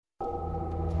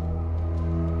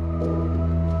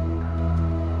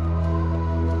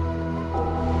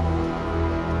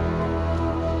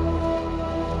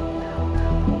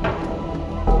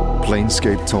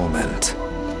Planescape Torment,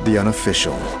 the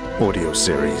unofficial audio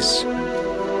series.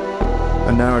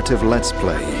 A narrative let's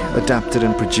play adapted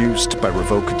and produced by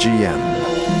Revoke GM.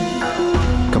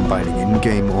 Combining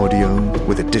in-game audio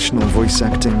with additional voice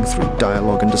acting through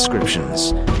dialogue and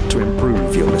descriptions to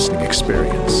improve your listening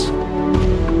experience.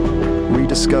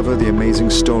 Rediscover the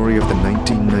amazing story of the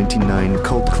 1999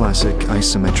 cult classic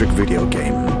isometric video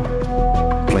game,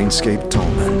 Planescape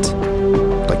Torment,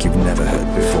 like you've never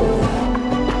heard before.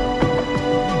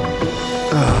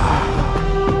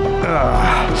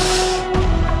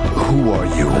 Who are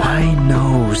you? I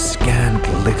know scant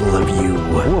little of you,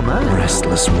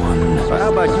 restless one.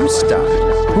 How about you start?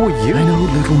 Who are you? I know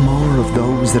little more of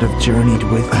those that have journeyed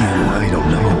with you. I don't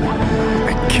know.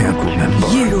 I can't remember.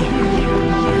 You!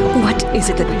 What is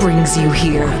it that brings you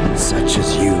here? Such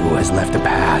as you has left a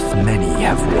path many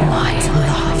have walked. My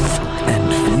love.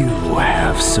 And few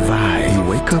have survived. You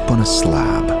wake up on a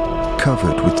slab,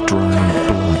 covered with dried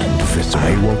blood and viscera.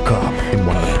 I woke up in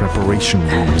one of the preparation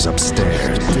rooms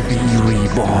upstairs. to be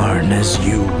reborn as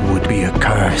you would be a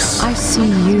curse. I see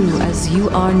you as you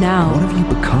are now. What have you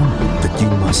become that you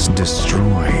must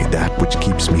destroy that which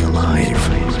keeps me alive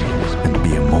and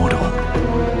be immortal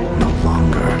no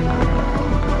longer?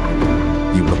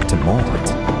 You look to Mort,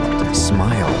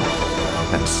 smile,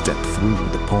 and step through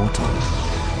the portal.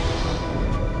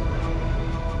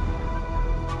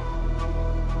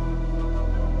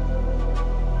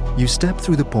 You step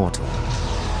through the portal,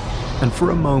 and for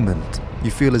a moment,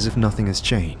 you feel as if nothing has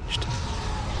changed.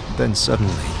 Then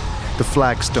suddenly, the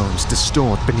flagstones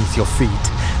distort beneath your feet.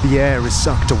 The air is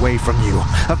sucked away from you.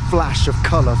 A flash of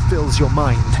color fills your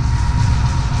mind.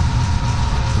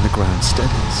 And the ground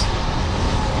steadies.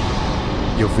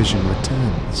 Your vision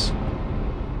returns.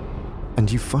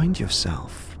 And you find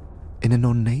yourself in an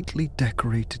ornately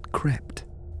decorated crypt.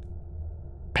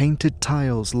 Painted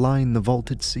tiles line the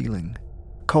vaulted ceiling.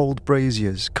 Cold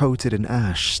braziers coated in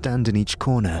ash stand in each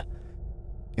corner.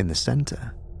 In the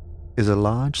center is a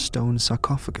large stone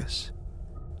sarcophagus.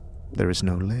 There is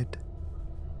no lid.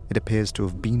 It appears to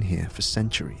have been here for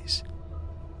centuries.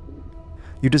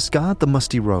 You discard the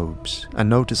musty robes and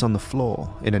notice on the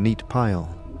floor, in a neat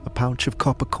pile, a pouch of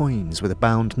copper coins with a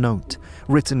bound note,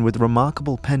 written with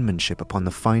remarkable penmanship upon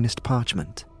the finest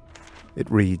parchment. It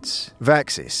reads,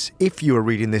 "Vaxis, if you are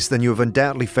reading this, then you have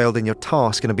undoubtedly failed in your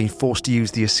task and have been forced to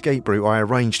use the escape route I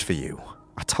arranged for you.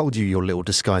 I told you your little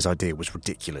disguise idea was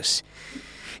ridiculous.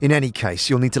 In any case,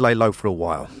 you'll need to lay low for a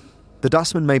while. The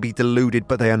dustmen may be deluded,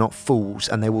 but they are not fools,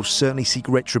 and they will certainly seek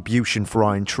retribution for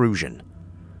our intrusion.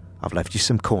 I've left you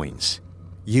some coins.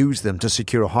 Use them to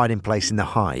secure a hiding place in the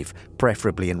hive,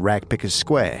 preferably in Ragpicker's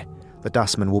Square. The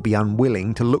dustmen will be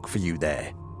unwilling to look for you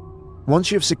there.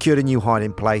 Once you have secured a new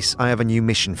hiding place, I have a new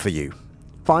mission for you.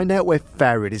 Find out where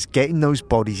Farad is getting those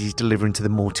bodies he's delivering to the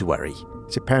mortuary.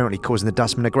 It's apparently causing the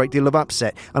dustmen a great deal of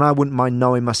upset, and I wouldn't mind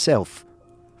knowing myself.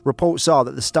 Reports are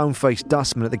that the stone-faced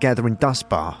dustman at the Gathering Dust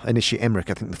Bar, Initiate Emmerich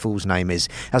I think the fool's name is,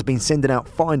 has been sending out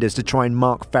finders to try and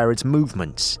mark Farad's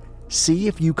movements. See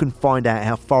if you can find out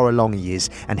how far along he is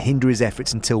and hinder his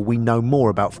efforts until we know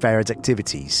more about Farad's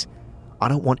activities. I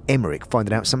don't want Emmerich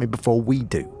finding out something before we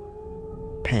do.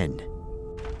 Pen."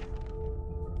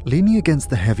 Leaning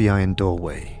against the heavy iron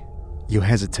doorway, you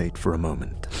hesitate for a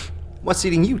moment. What's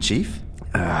eating you, Chief?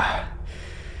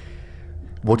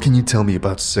 What can you tell me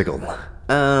about Sigil?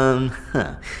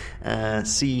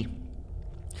 See,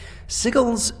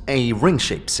 Sigil's a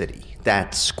ring-shaped city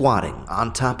that's squatting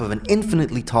on top of an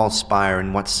infinitely tall spire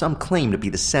in what some claim to be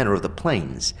the center of the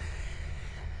plains.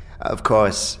 Of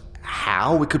course,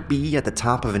 how it could be at the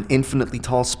top of an infinitely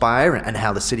tall spire and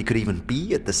how the city could even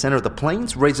be at the center of the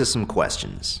plains raises some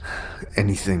questions.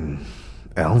 Anything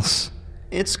else?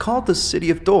 It's called the City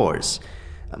of Doors,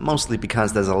 mostly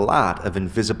because there's a lot of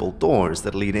invisible doors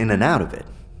that lead in and out of it.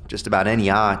 Just about any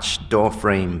arch,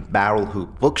 doorframe, barrel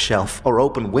hoop, bookshelf, or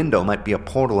open window might be a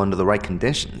portal under the right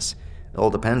conditions. It all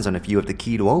depends on if you have the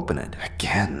key to open it.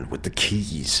 Again, with the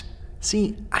keys.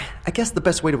 See, I guess the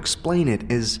best way to explain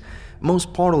it is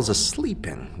most portals are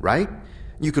sleeping, right?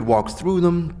 You could walk through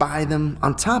them, by them,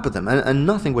 on top of them, and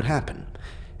nothing would happen.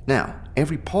 Now,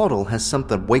 every portal has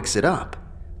something that wakes it up.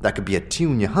 That could be a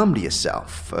tune you hum to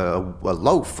yourself, a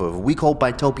loaf of week-old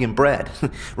Bitopian bread,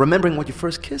 remembering what your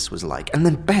first kiss was like, and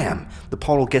then bam, the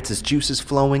portal gets its juices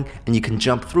flowing, and you can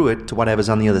jump through it to whatever's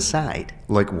on the other side.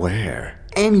 Like where?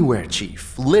 Anywhere,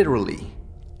 Chief. Literally.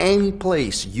 Any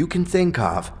place you can think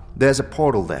of, there's a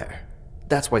portal there.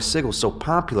 That's why Sigil's so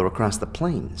popular across the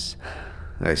plains.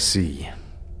 I see.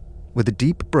 With a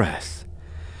deep breath,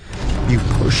 you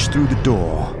push through the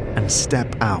door and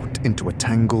step out into a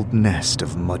tangled nest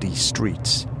of muddy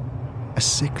streets. A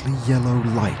sickly yellow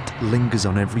light lingers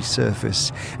on every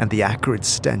surface, and the acrid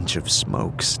stench of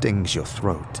smoke stings your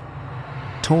throat.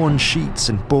 Torn sheets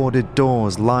and boarded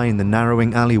doors line the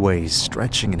narrowing alleyways,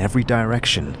 stretching in every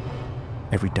direction,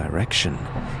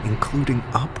 including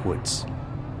upwards,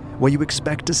 where you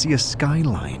expect to see a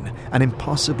skyline. An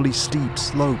impossibly steep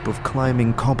slope of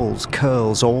climbing cobbles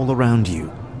curls all around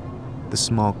you, the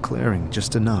smog clearing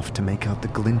just enough to make out the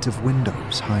glint of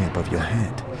windows high above your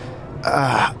head.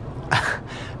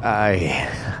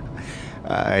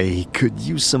 I could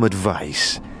use some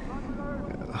advice.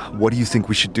 What do you think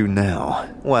we should do now?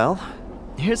 Well,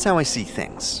 here's how I see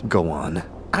things. Go on.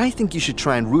 I think you should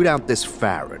try and root out this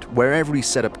Farad, wherever he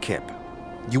set up Kip.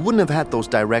 You wouldn't have had those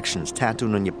directions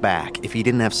tattooed on your back if he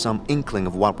didn't have some inkling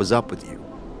of what was up with you.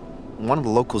 One of the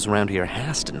locals around here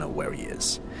has to know where he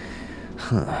is.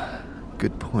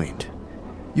 Good point.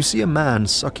 You see a man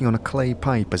sucking on a clay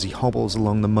pipe as he hobbles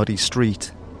along the muddy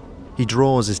street. He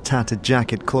draws his tattered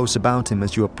jacket close about him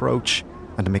as you approach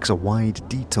and makes a wide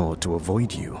detour to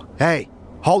avoid you. Hey,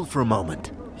 hold for a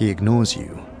moment. He ignores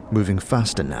you, moving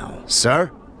faster now.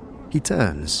 Sir? He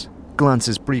turns,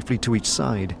 glances briefly to each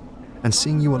side, and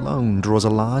seeing you alone, draws a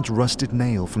large rusted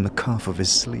nail from the cuff of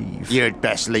his sleeve. You'd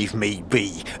best leave me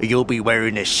be. You'll be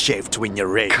wearing a shiv between your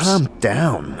ribs. Calm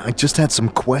down. I just had some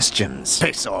questions.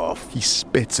 Piss off. He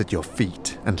spits at your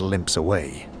feet and limps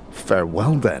away.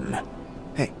 Farewell, then.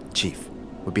 Hey, Chief,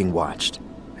 we're being watched.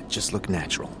 Just look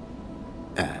natural.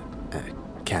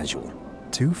 Casual.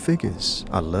 Two figures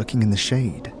are lurking in the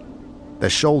shade. Their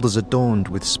shoulders adorned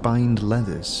with spined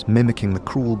leathers, mimicking the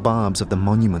cruel barbs of the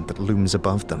monument that looms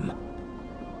above them.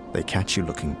 They catch you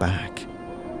looking back.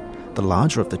 The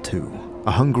larger of the two,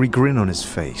 a hungry grin on his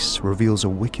face, reveals a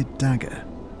wicked dagger,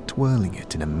 twirling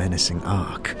it in a menacing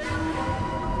arc.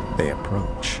 They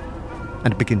approach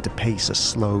and begin to pace a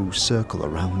slow circle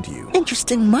around you.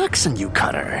 Interesting marks on you,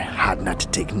 Cutter. Hard not to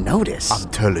take notice. I'm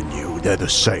telling you, they're the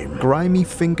same. Grimy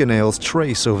fingernails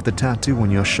trace over the tattoo on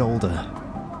your shoulder.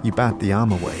 You bat the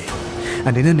arm away,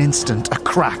 and in an instant, a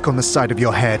crack on the side of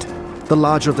your head. The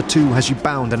larger of the two has you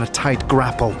bound in a tight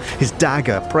grapple, his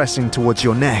dagger pressing towards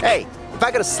your neck. Hey, if I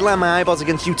gotta slam my eyeballs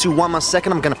against you two one more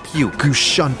second, I'm gonna puke. You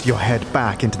shunt your head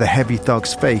back into the heavy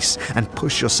thug's face and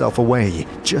push yourself away,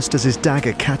 just as his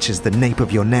dagger catches the nape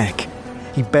of your neck.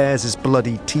 He bares his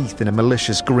bloody teeth in a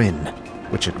malicious grin,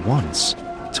 which at once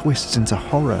twists into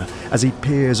horror as he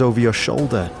peers over your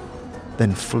shoulder,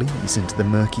 then flees into the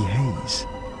murky haze.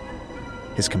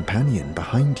 His companion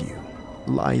behind you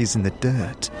lies in the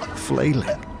dirt,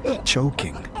 flailing,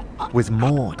 choking, with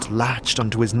Mort latched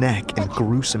onto his neck in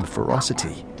gruesome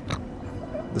ferocity.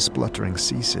 The spluttering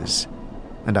ceases,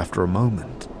 and after a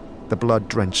moment, the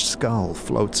blood-drenched skull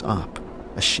floats up,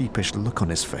 a sheepish look on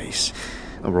his face.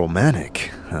 A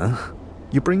romantic, huh?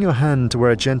 You bring your hand to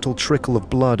where a gentle trickle of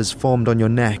blood has formed on your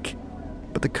neck,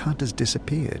 but the cut has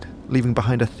disappeared, leaving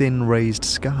behind a thin raised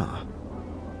scar.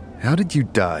 How did you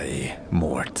die,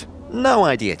 Mort? No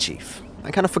idea, Chief. I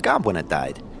kind of forgot when I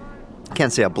died.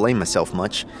 Can't say I blame myself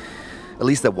much. At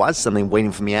least there was something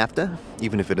waiting for me after,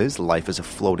 even if it is life as a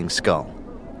floating skull.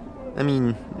 I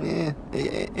mean,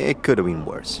 it could have been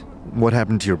worse. What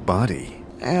happened to your body?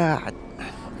 I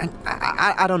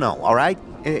don't know, all right?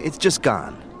 It's just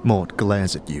gone. Mort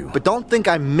glares at you. But don't think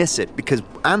I miss it, because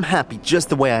I'm happy just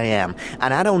the way I am,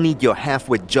 and I don't need your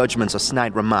half-wit judgments or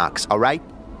snide remarks, all right?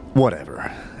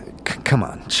 Whatever. Come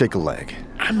on, shake a leg.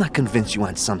 I'm not convinced you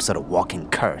aren't some sort of walking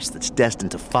curse that's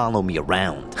destined to follow me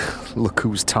around. Look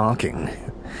who's talking.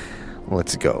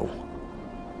 Let's go.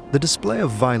 The display of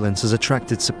violence has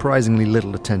attracted surprisingly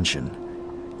little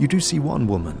attention. You do see one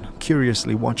woman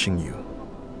curiously watching you.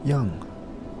 Young,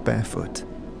 barefoot,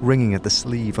 wringing at the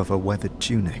sleeve of her weathered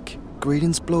tunic.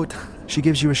 Greetings, blood. She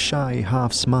gives you a shy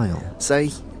half smile. Say,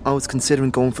 I was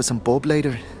considering going for some bob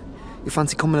later. You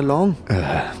fancy coming along?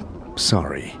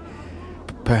 Sorry.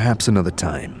 Perhaps another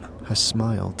time. Her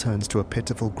smile turns to a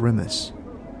pitiful grimace.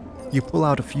 You pull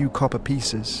out a few copper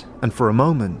pieces, and for a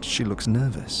moment she looks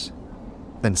nervous,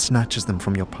 then snatches them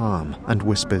from your palm and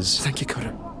whispers, "Thank you,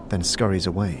 Cutter," then scurries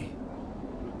away.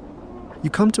 You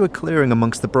come to a clearing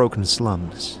amongst the broken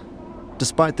slums.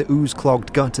 Despite the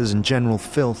ooze-clogged gutters and general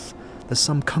filth, there's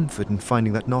some comfort in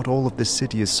finding that not all of this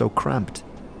city is so cramped.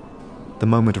 The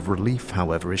moment of relief,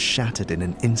 however, is shattered in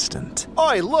an instant.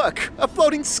 Oi, look! A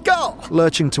floating skull!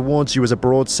 Lurching towards you is a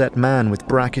broad-set man with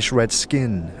brackish red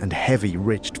skin and heavy,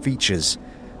 ridged features.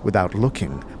 Without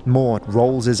looking, Mort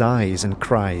rolls his eyes and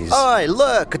cries, Oi,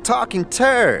 look! A talking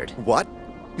turd! What?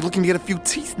 You're looking to get a few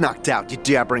teeth knocked out, you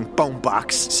jabbering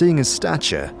bonebox. Seeing his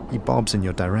stature, he bobs in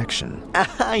your direction.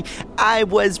 I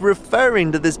was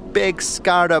referring to this big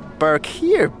scarred-up Burke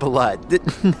here, Blood.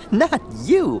 Not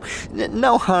you.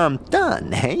 No harm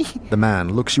done, eh? The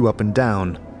man looks you up and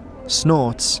down,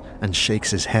 snorts, and shakes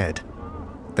his head,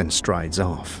 then strides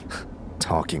off.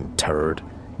 Talking turd.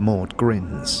 Maud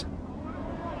grins.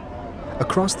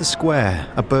 Across the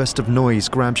square, a burst of noise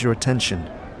grabs your attention.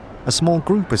 A small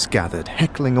group is gathered,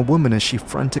 heckling a woman as she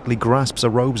frantically grasps her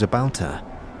robes about her.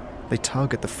 They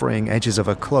tug at the fraying edges of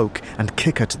her cloak and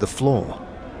kick her to the floor.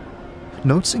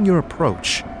 Noticing your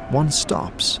approach, one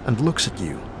stops and looks at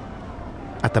you.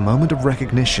 At the moment of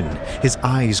recognition, his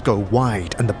eyes go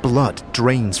wide and the blood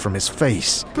drains from his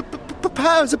face.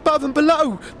 Powers above and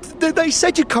below. They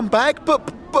said you'd come back,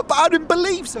 but I didn't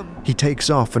believe them. He takes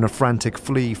off in a frantic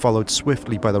flee, followed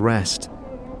swiftly by the rest,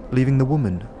 leaving the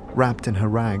woman wrapped in her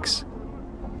rags.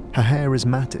 Her hair is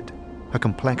matted, her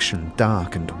complexion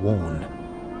dark and worn.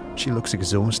 She looks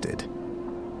exhausted.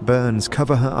 Burns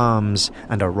cover her arms,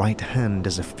 and her right hand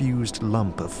is a fused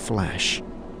lump of flesh.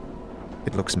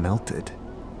 It looks melted,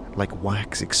 like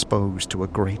wax exposed to a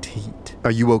great heat.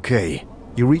 Are you okay?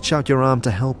 You reach out your arm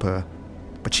to help her,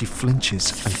 but she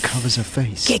flinches and covers her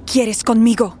face. ¿Qué quieres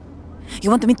conmigo?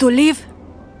 You want me to leave?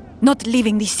 Not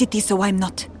leaving this city, so I'm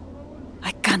not.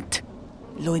 I can't.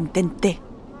 Lo intenté.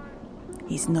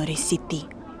 It's not a city.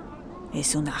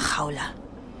 Es una jaula.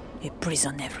 A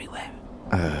prison everywhere.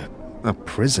 A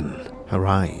prison? Her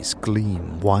eyes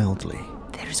gleam wildly.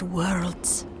 There's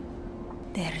worlds.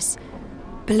 There's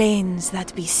plains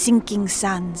that be sinking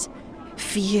sands.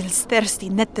 Fields, thirsty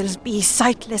nettles be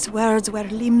sightless words where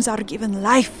limbs are given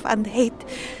life and hate.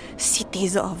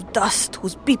 Cities of dust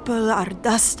whose people are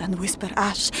dust and whisper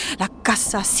ash. La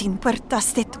casa sin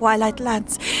puertas de twilight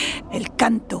lands. El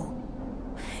canto.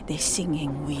 The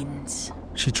singing winds.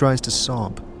 She tries to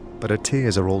sob, but her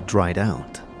tears are all dried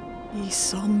out. Y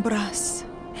sombras.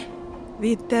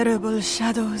 The terrible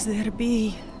shadows there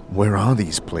be. Where are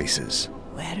these places?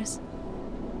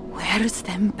 Where's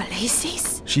them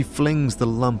places? She flings the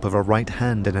lump of her right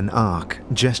hand in an arc,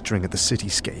 gesturing at the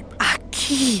cityscape.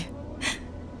 Aquí.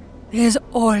 There's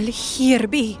all here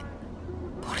be.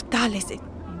 Portales,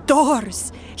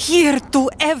 doors. Here to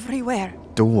everywhere.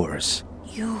 Doors?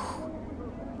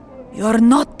 You're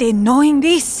not knowing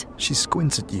this? She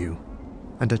squints at you,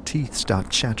 and her teeth start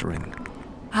chattering.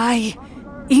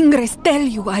 Ingres, tell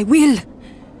you I will.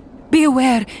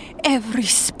 Beware, every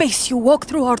space you walk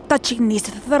through or touch in this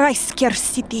thrice-scarce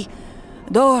city.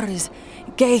 Doors,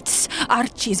 gates,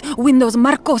 arches, windows,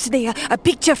 marcos,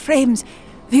 picture frames.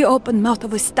 The open mouth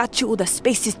of a statue, the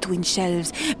spaces twin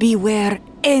shelves. Beware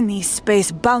any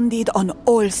space bounded on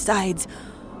all sides.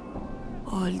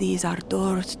 All these are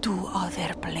doors to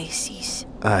other places.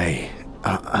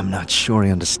 I'm not sure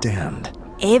I understand.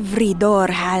 Every door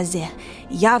has a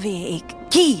llave, a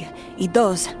key. It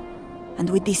does. And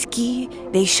with this key,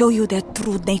 they show you their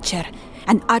true nature.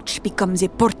 An arch becomes a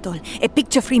portal. A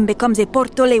picture frame becomes a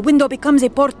portal. A window becomes a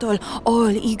portal. All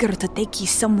eager to take you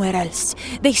somewhere else.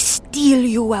 They steal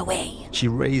you away. She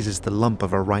raises the lump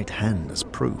of her right hand as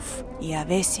proof. Y a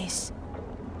veces,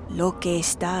 lo que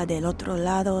está del otro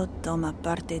lado toma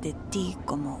parte de ti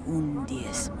como un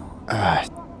diezmo.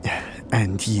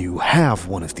 And you have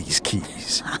one of these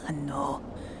keys? No.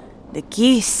 The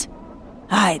keys?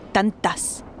 Ay,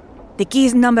 tantas. The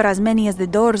keys number as many as the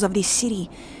doors of this city.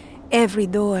 Every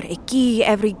door a key,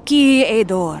 every key a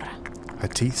door. Her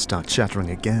teeth start chattering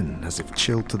again, as if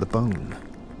chilled to the bone.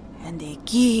 And a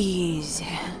key is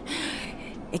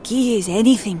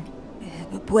anything.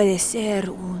 Puede ser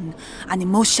an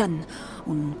emotion,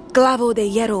 un clavo de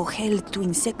hierro held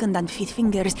between second and fifth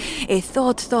fingers, a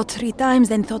thought 3 times,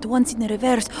 then thought once in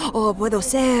reverse, o puedo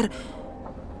ser...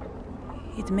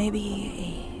 It may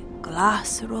be a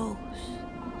glass rose.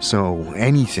 So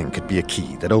anything could be a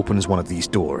key that opens one of these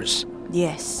doors?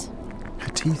 Yes.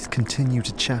 Her teeth continue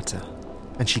to chatter,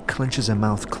 and she clenches her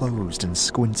mouth closed and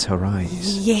squints her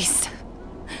eyes. Yes.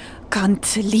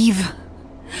 Can't leave.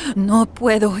 No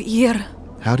puedo ir.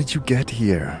 How did you get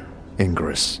here,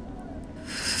 Ingres?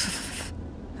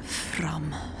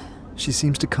 From... She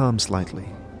seems to calm slightly,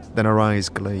 then her eyes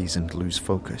glaze and lose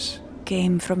focus.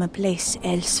 Came from a place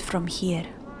else from here.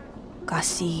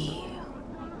 Casi...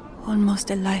 almost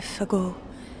a life ago.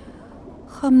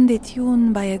 Hummed a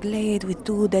tune by a glade with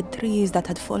 2 dead trees that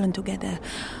had fallen together.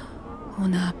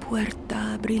 Una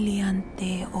puerta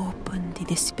brillante opened in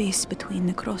the space between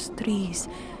the crossed trees.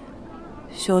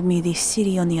 Showed me the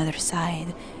city on the other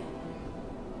side.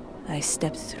 I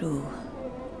stepped through.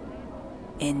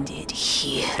 Ended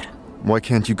here. Why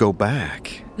can't you go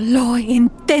back? Lo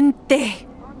intenté.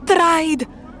 tried.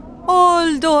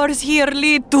 All doors here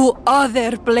lead to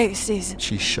other places.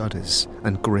 She shudders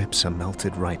and grips her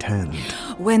melted right hand.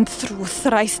 Went through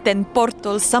thrice 10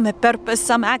 portals, some a purpose,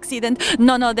 some accident,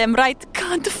 none of them right.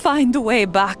 Can't find a way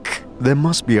back. There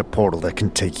must be a portal that can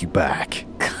take you back.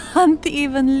 Can't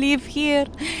even live here.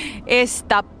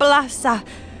 Esta plaza.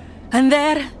 And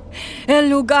there, el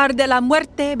lugar de la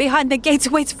muerte behind the gates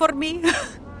waits for me.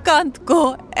 Can't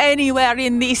go anywhere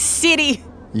in this city.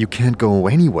 You can't go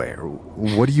anywhere.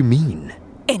 What do you mean?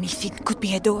 Anything could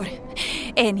be a door.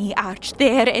 Any arch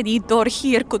there, any door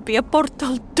here could be a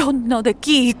portal. Don't know the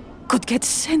key. Could get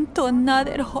sent to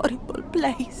another horrible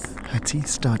place. Her teeth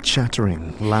start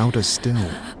chattering, louder still.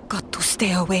 Got to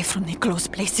stay away from the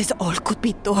closed places. All could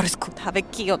be doors. Could have a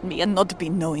key on me and not be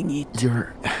knowing it.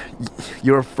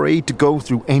 You're afraid to go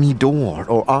through any door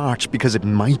or arch because it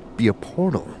might be a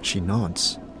portal. She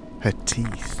nods. Her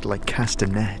teeth, like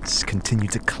castanets, continue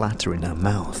to clatter in her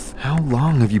mouth. How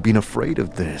long have you been afraid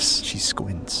of this? She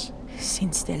squints.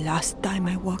 Since the last time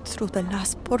I walked through the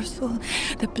last portal,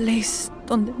 the place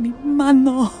donde mi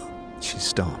mano. She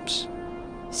stops.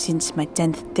 Since my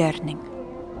 10th turning.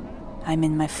 I'm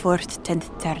in my 4th,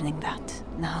 10th turning that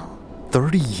now.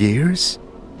 30 years?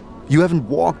 You haven't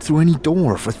walked through any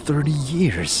door for 30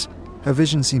 years. Her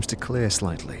vision seems to clear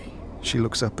slightly. She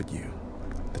looks up at you.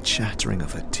 The chattering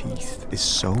of her teeth is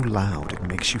so loud it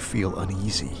makes you feel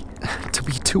uneasy. To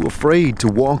be too afraid to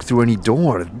walk through any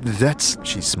door, that's...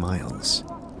 She smiles.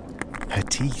 Her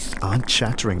teeth aren't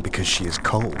chattering because she is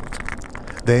cold.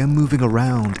 They are moving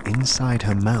around inside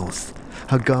her mouth,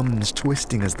 her gums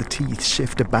twisting as the teeth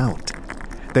shift about.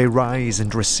 They rise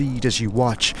and recede as you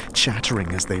watch,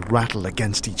 chattering as they rattle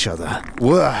against each other.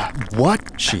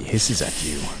 What? She hisses at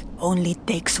you. Only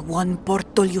takes one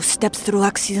portal you step through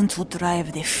accident to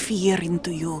drive the fear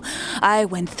into you. I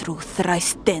went through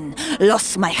thrice 10,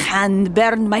 lost my hand,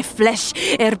 burned my flesh,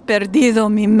 perdido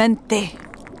mi mente.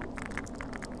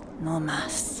 No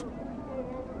más.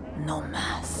 No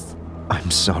más. I'm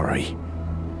sorry.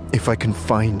 If I can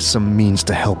find some means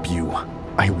to help you,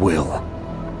 I will.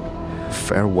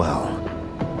 Farewell.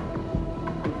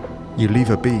 You leave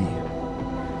her be,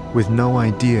 with no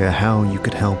idea how you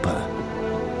could help her.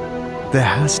 There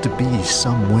has to be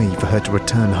some way for her to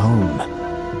return home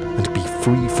and be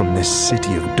free from this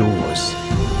city of doors,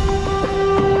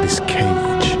 this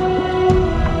cage.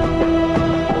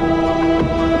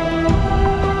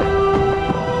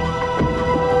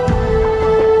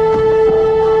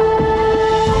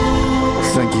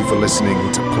 Thank you for listening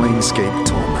to Planescape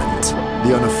Torment,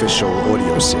 the unofficial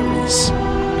audio series,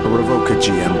 a Revoca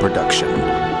GM production.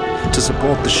 To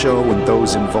support the show and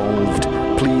those involved,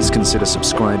 please consider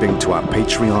subscribing to our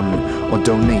Patreon or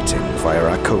donating via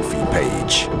our Ko-fi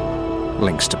page.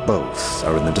 Links to both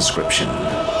are in the description.